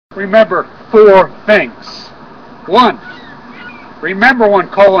remember four things. One, remember when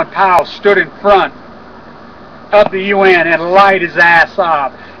Colin Powell stood in front of the UN and lied his ass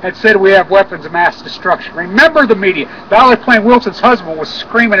off and said we have weapons of mass destruction. Remember the media. Valerie Plame Wilson's husband was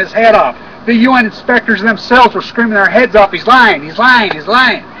screaming his head off. The UN inspectors themselves were screaming their heads off. He's lying, he's lying, he's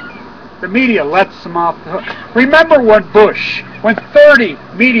lying. The media lets them off the hook. Remember when 30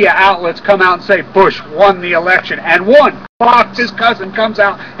 media outlets come out and say Bush won the election, and one, Fox, his cousin, comes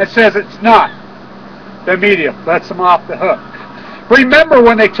out and says it's not. The media lets them off the hook. Remember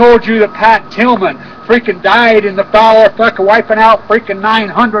when they told you that Pat Tillman freaking died in the Fowler, fucking wiping out freaking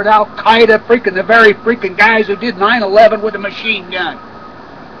 900 Al-Qaeda, freaking the very freaking guys who did 9/11 with a machine gun.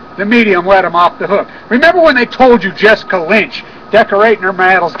 The medium let them off the hook. Remember when they told you Jessica Lynch, decorating her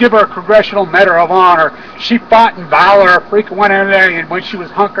medals, give her a Congressional Medal of Honor, she fought in valor, freaking went in there, and when she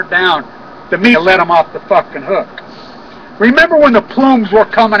was hunkered down, the media let them off the fucking hook. Remember when the plumes were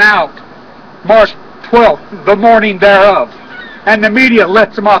coming out, March 12th, the morning thereof, and the media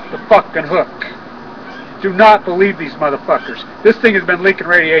lets them off the fucking hook. Do not believe these motherfuckers. This thing has been leaking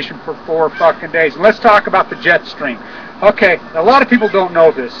radiation for 4 fucking days. And let's talk about the jet stream. Okay, a lot of people don't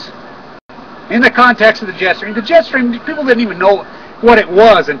know this. In the context of the jet stream, people didn't even know what it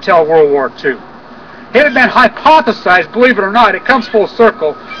was until World War II. It had been hypothesized, believe it or not, it comes full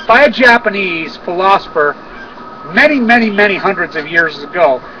circle, by a Japanese philosopher many, many, many hundreds of years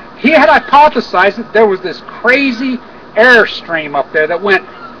ago. He had hypothesized that there was this crazy airstream up there that went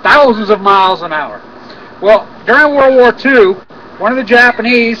thousands of miles an hour. Well, during World War II, one of the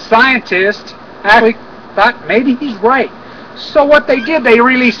Japanese scientists actually thought maybe he's right. So what they did, they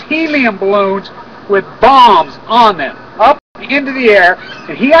released helium balloons with bombs on them up into the air,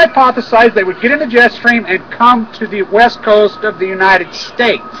 and he hypothesized they would get in the jet stream and come to the west coast of the United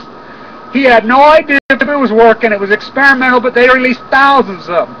States. He had no idea if it was working. It was experimental, but they released thousands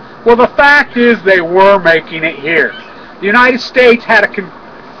of them. Well, the fact is they were making it here. The United States had a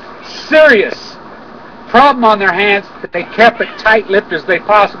serious problem on their hands that they kept it tight-lipped as they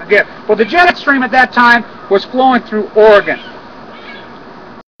possibly could. Well, the jet stream at that time was flowing through Oregon.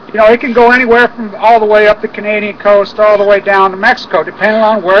 You know, it can go anywhere from all the way up the Canadian coast all the way down to Mexico, depending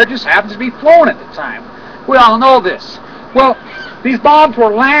on where it just happens to be flowing at the time. We all know this. Well, these bombs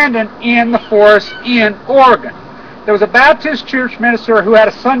were landing in the forest in Oregon. There was a Baptist church minister who had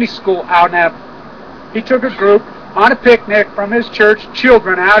a Sunday school out in that. He took a group on a picnic from his church,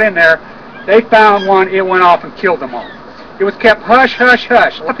 children out in there. They found one, it went off and killed them all. It was kept hush, hush,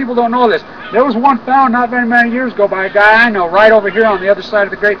 hush. A lot of people don't know this. There was one found not very many years ago by a guy I know right over here on the other side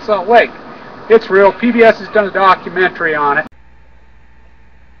of the Great Salt Lake. It's real. PBS has done a documentary on it.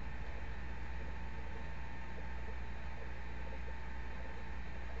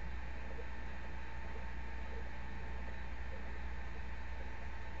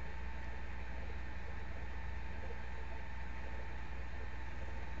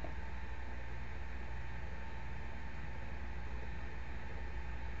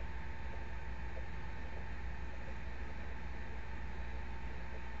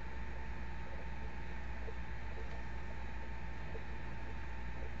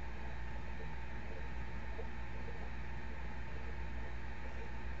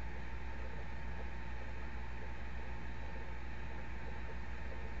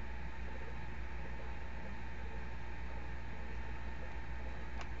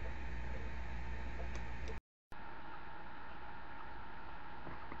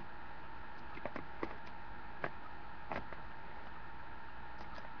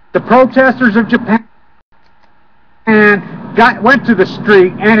 The protesters of Japan went to the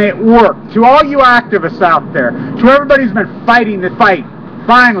street, and it worked. To all you activists out there, to everybody who's been fighting the fight,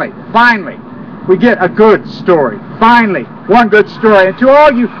 finally, we get a good story. Finally, one good story. And to all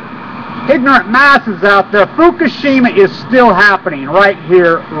you ignorant masses out there, Fukushima is still happening right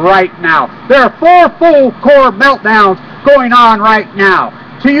here, right now. There are 4 full core meltdowns going on right now.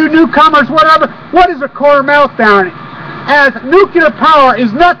 To you newcomers, whatever, what is a core meltdown? As nuclear power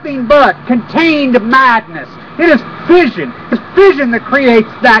is nothing but contained madness. It is fission. It's fission that creates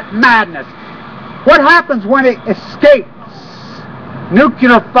that madness. What happens when it escapes?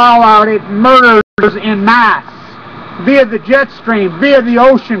 Nuclear fallout, it murders in mass via the jet stream, via the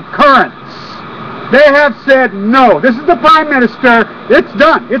ocean currents. They have said no. This is the Prime Minister. It's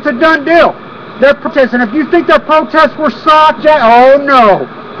done. It's a done deal. They're protesting. If you think their protests were soft, oh no.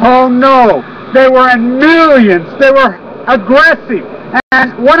 Oh no. They were in millions. They were aggressive.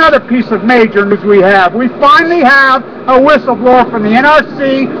 And one other piece of major news we have. We finally have a whistleblower from the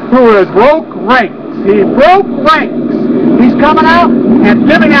NRC who has broke ranks. He broke ranks. He's coming out and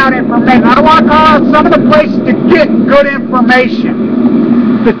giving out information. I don't want to call out some of the places to get good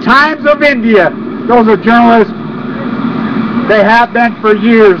information. The Times of India, those are journalists, they have been for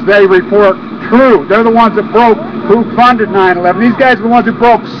years, they report true. They're the ones that broke, who funded 9/11. These guys are the ones who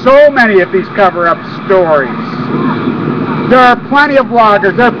broke so many of these cover-up stories. There are plenty of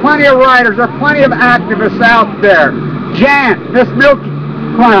bloggers, there are plenty of writers, there are plenty of activists out there. Jan, Miss Milky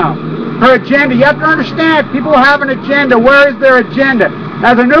Clown, her agenda, you have to understand, people have an agenda. Where is their agenda?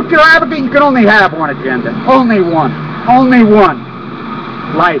 As a nuclear advocate, you can only have one agenda. Only one. Only one.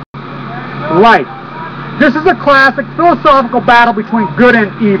 Life. Life. This is a classic philosophical battle between good and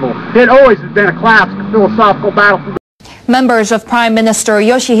evil. It always has been a classic philosophical battle. Members of Prime Minister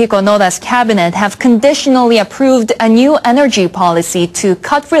Yoshihiko Noda's cabinet have conditionally approved a new energy policy to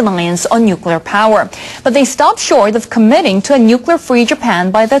cut reliance on nuclear power. But they stopped short of committing to a nuclear-free Japan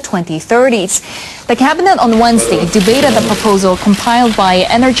by the 2030s. The cabinet on Wednesday debated the proposal compiled by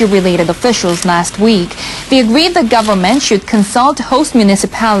energy-related officials last week. They agreed the government should consult host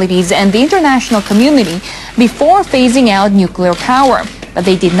municipalities and the international community before phasing out nuclear power. But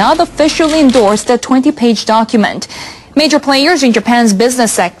they did not officially endorse the 20-page document. Major players in Japan's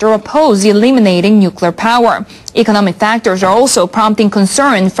business sector oppose eliminating nuclear power. Economic factors are also prompting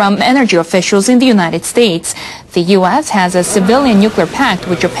concern from energy officials in the United States. The U.S. has a civilian nuclear pact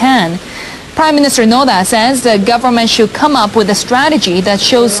with Japan. Prime Minister Noda says the government should come up with a strategy that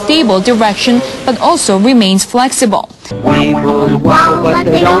shows stable direction but also remains flexible.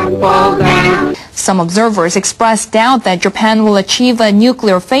 Some observers expressed doubt that Japan will achieve a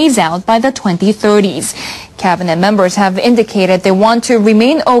nuclear phase-out by the 2030s. Cabinet members have indicated they want to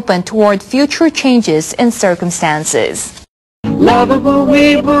remain open toward future changes in circumstances. Lovable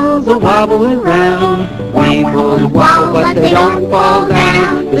weebles are wobbling around. Weebles wobble but they don't fall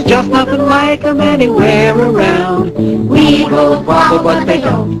down. There's just nothing like them anywhere around. Weebles wobble but they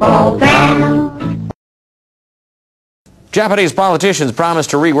don't fall down. Japanese politicians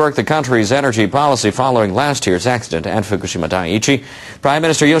promised to rework the country's energy policy following last year's accident at Fukushima Daiichi. Prime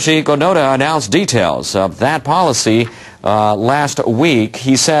Minister Yoshihiko Noda announced details of that policy last week.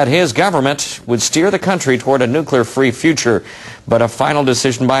 He said his government would steer the country toward a nuclear-free future, but a final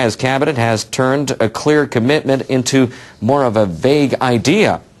decision by his cabinet has turned a clear commitment into more of a vague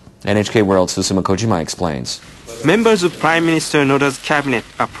idea. NHK World's Susuma Kojima explains. Members of Prime Minister Noda's cabinet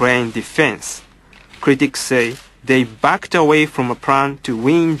are playing defense. Critics say they backed away from a plan to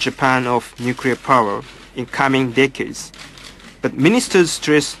wean Japan of nuclear power in coming decades. But ministers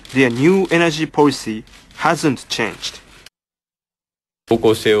stress their new energy policy hasn't changed.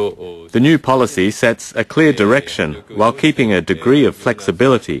 The new policy sets a clear direction while keeping a degree of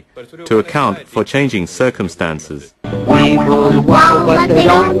flexibility to account for changing circumstances.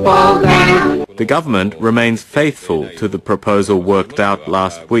 The government remains faithful to the proposal worked out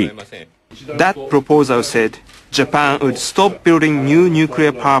last week. That proposal said Japan would stop building new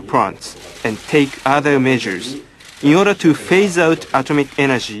nuclear power plants and take other measures in order to phase out atomic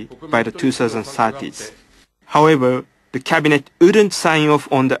energy by the 2030s. However, the cabinet wouldn't sign off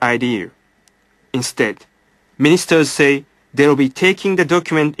on the idea. Instead, ministers say they will be taking the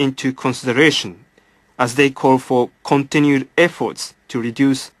document into consideration as they call for continued efforts to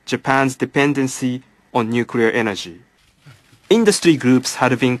reduce Japan's dependency on nuclear energy. Industry groups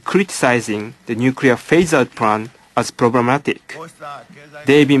had been criticizing the nuclear phase-out plan as problematic.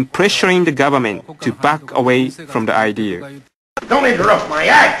 They've been pressuring the government to back away from the idea. Don't interrupt my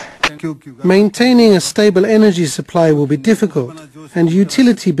act! Maintaining a stable energy supply will be difficult, and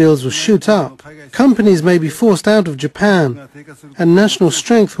utility bills will shoot up. Companies may be forced out of Japan, and national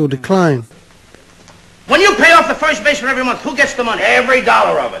strength will decline. When you pay off the first baseman every month, who gets the money? Every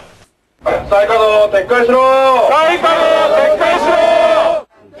dollar of it.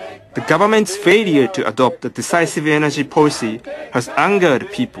 The government's failure to adopt a decisive energy policy has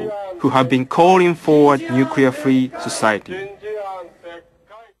angered people who have been calling for a nuclear-free society.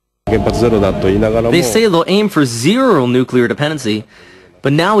 They say they'll aim for zero nuclear dependency,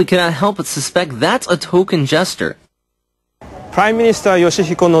 but now we cannot help but suspect that's a token gesture. Prime Minister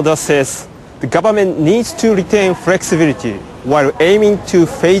Yoshihiko Noda says the government needs to retain flexibility while aiming to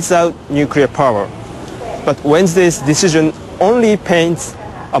phase out nuclear power. But Wednesday's decision only paints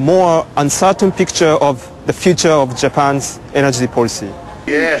a more uncertain picture of the future of Japan's energy policy.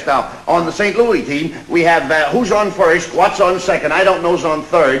 Yes, now, on the St. Louis team, we have who's on first, what's on second, I don't know who's on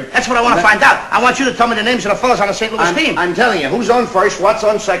third. That's what I want to find out. I want you to tell me the names of the fellows on the St. Louis team. I'm telling you, who's on first, what's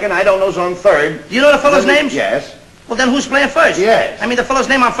on second, I don't know who's on third. Do you know the fellows' names? Yes. Well, then who's playing first? Yes. I mean the fellow's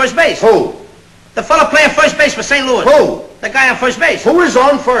name on first base. Who? The fellow playing first base for St. Louis. Who? The guy on first base. Who is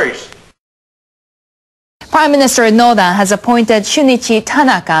on first? Prime Minister Noda has appointed Shunichi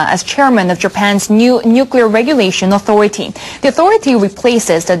Tanaka as chairman of Japan's new Nuclear Regulation Authority. The authority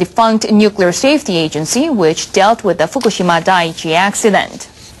replaces the defunct Nuclear Safety Agency, which dealt with the Fukushima Daiichi accident.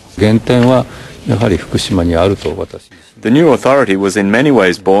 The new authority was in many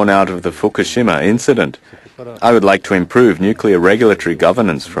ways born out of the Fukushima incident. I would like to improve nuclear regulatory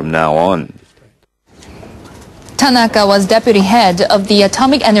governance from now on. Tanaka was deputy head of the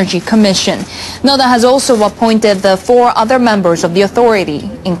Atomic Energy Commission. Noda has also appointed the 4 other members of the authority,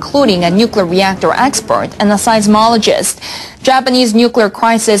 including a nuclear reactor expert and a seismologist. Japanese Nuclear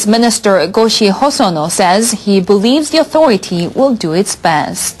Crisis Minister Goshi Hosono says he believes the authority will do its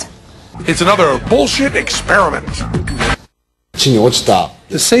best. It's another bullshit experiment.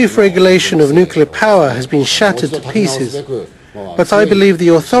 The safe regulation of nuclear power has been shattered to pieces, but I believe the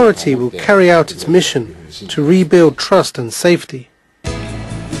authority will carry out its mission to rebuild trust and safety.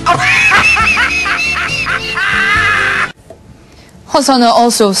 Hosono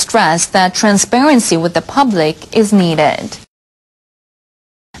also stressed that transparency with the public is needed.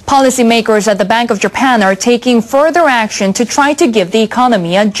 Policymakers at the Bank of Japan are taking further action to try to give the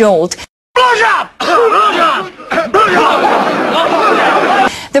economy a jolt.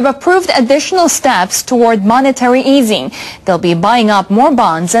 They've approved additional steps toward monetary easing. They'll be buying up more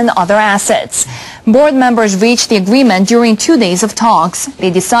bonds and other assets. Board members reached the agreement during 2 days of talks. They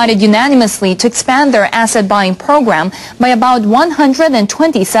decided unanimously to expand their asset buying program by about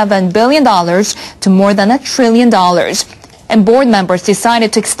 $127 billion to more than $1 trillion. And board members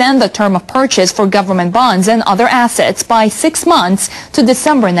decided to extend the term of purchase for government bonds and other assets by 6 months to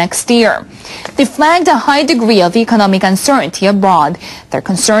December next year. They flagged a high degree of economic uncertainty abroad. They're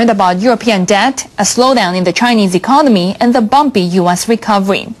concerned about European debt, a slowdown in the Chinese economy, and the bumpy U.S.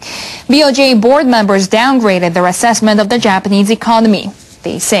 recovery. BOJ board members downgraded their assessment of the Japanese economy.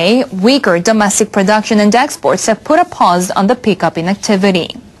 They say weaker domestic production and exports have put a pause on the pickup in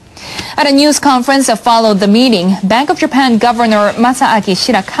activity. At a news conference that followed the meeting, Bank of Japan Governor Masaaki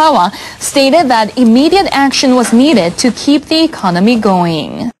Shirakawa stated that immediate action was needed to keep the economy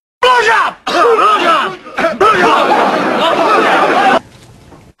going.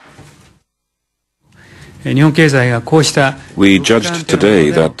 We judged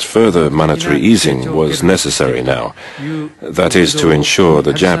today that further monetary easing was necessary now. That is to ensure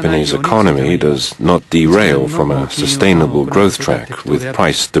the Japanese economy does not derail from a sustainable growth track with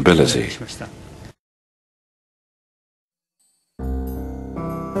price stability.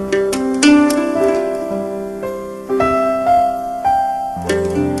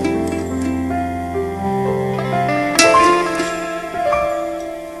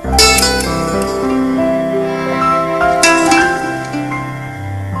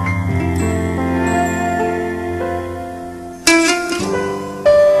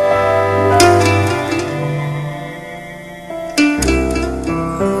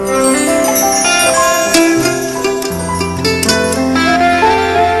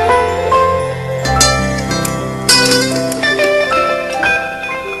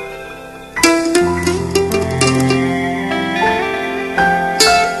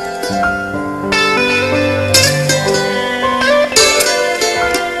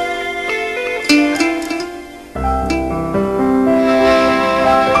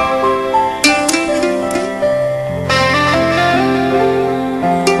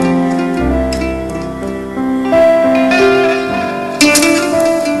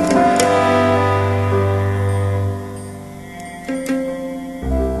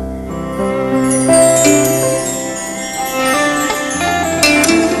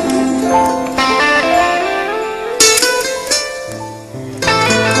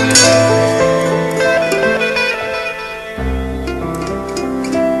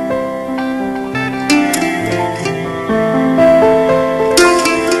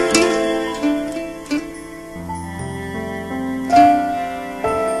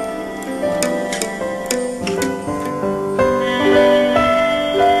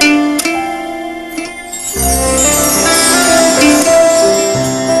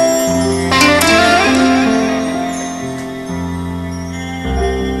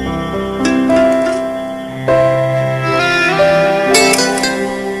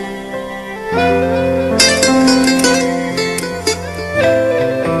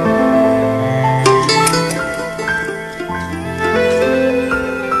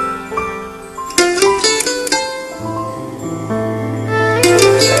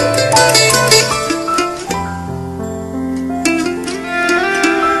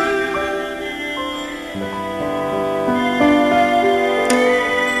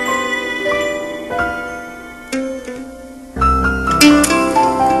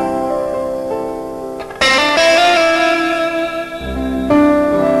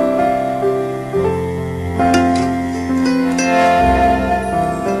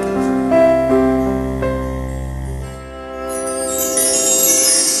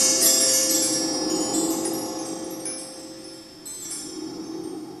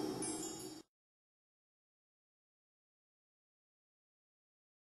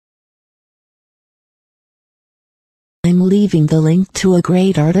 leaving the link to a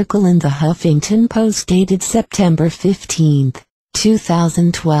great article in the Huffington Post dated September 15,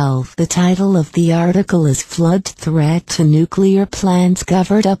 2012. The title of the article is Flood Threat to Nuclear Plants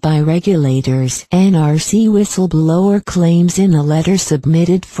Covered Up by Regulators. NRC whistleblower claims in a letter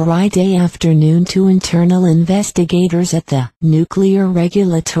submitted Friday afternoon to internal investigators at the Nuclear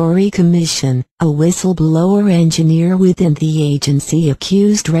Regulatory Commission. A whistleblower engineer within the agency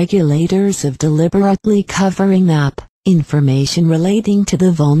accused regulators of deliberately covering up information relating to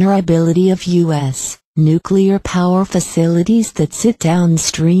the vulnerability of U.S. nuclear power facilities that sit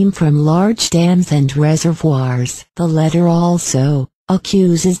downstream from large dams and reservoirs. The letter also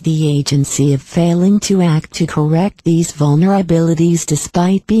accuses the agency of failing to act to correct these vulnerabilities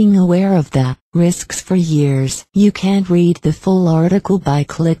despite being aware of the risks for years. You can read the full article by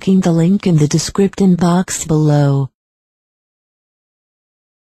clicking the link in the description box below.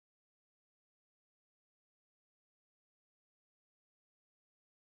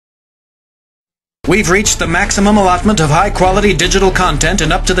 We've reached the maximum allotment of high-quality digital content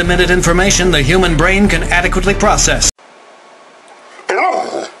and up-to-the-minute information the human brain can adequately process.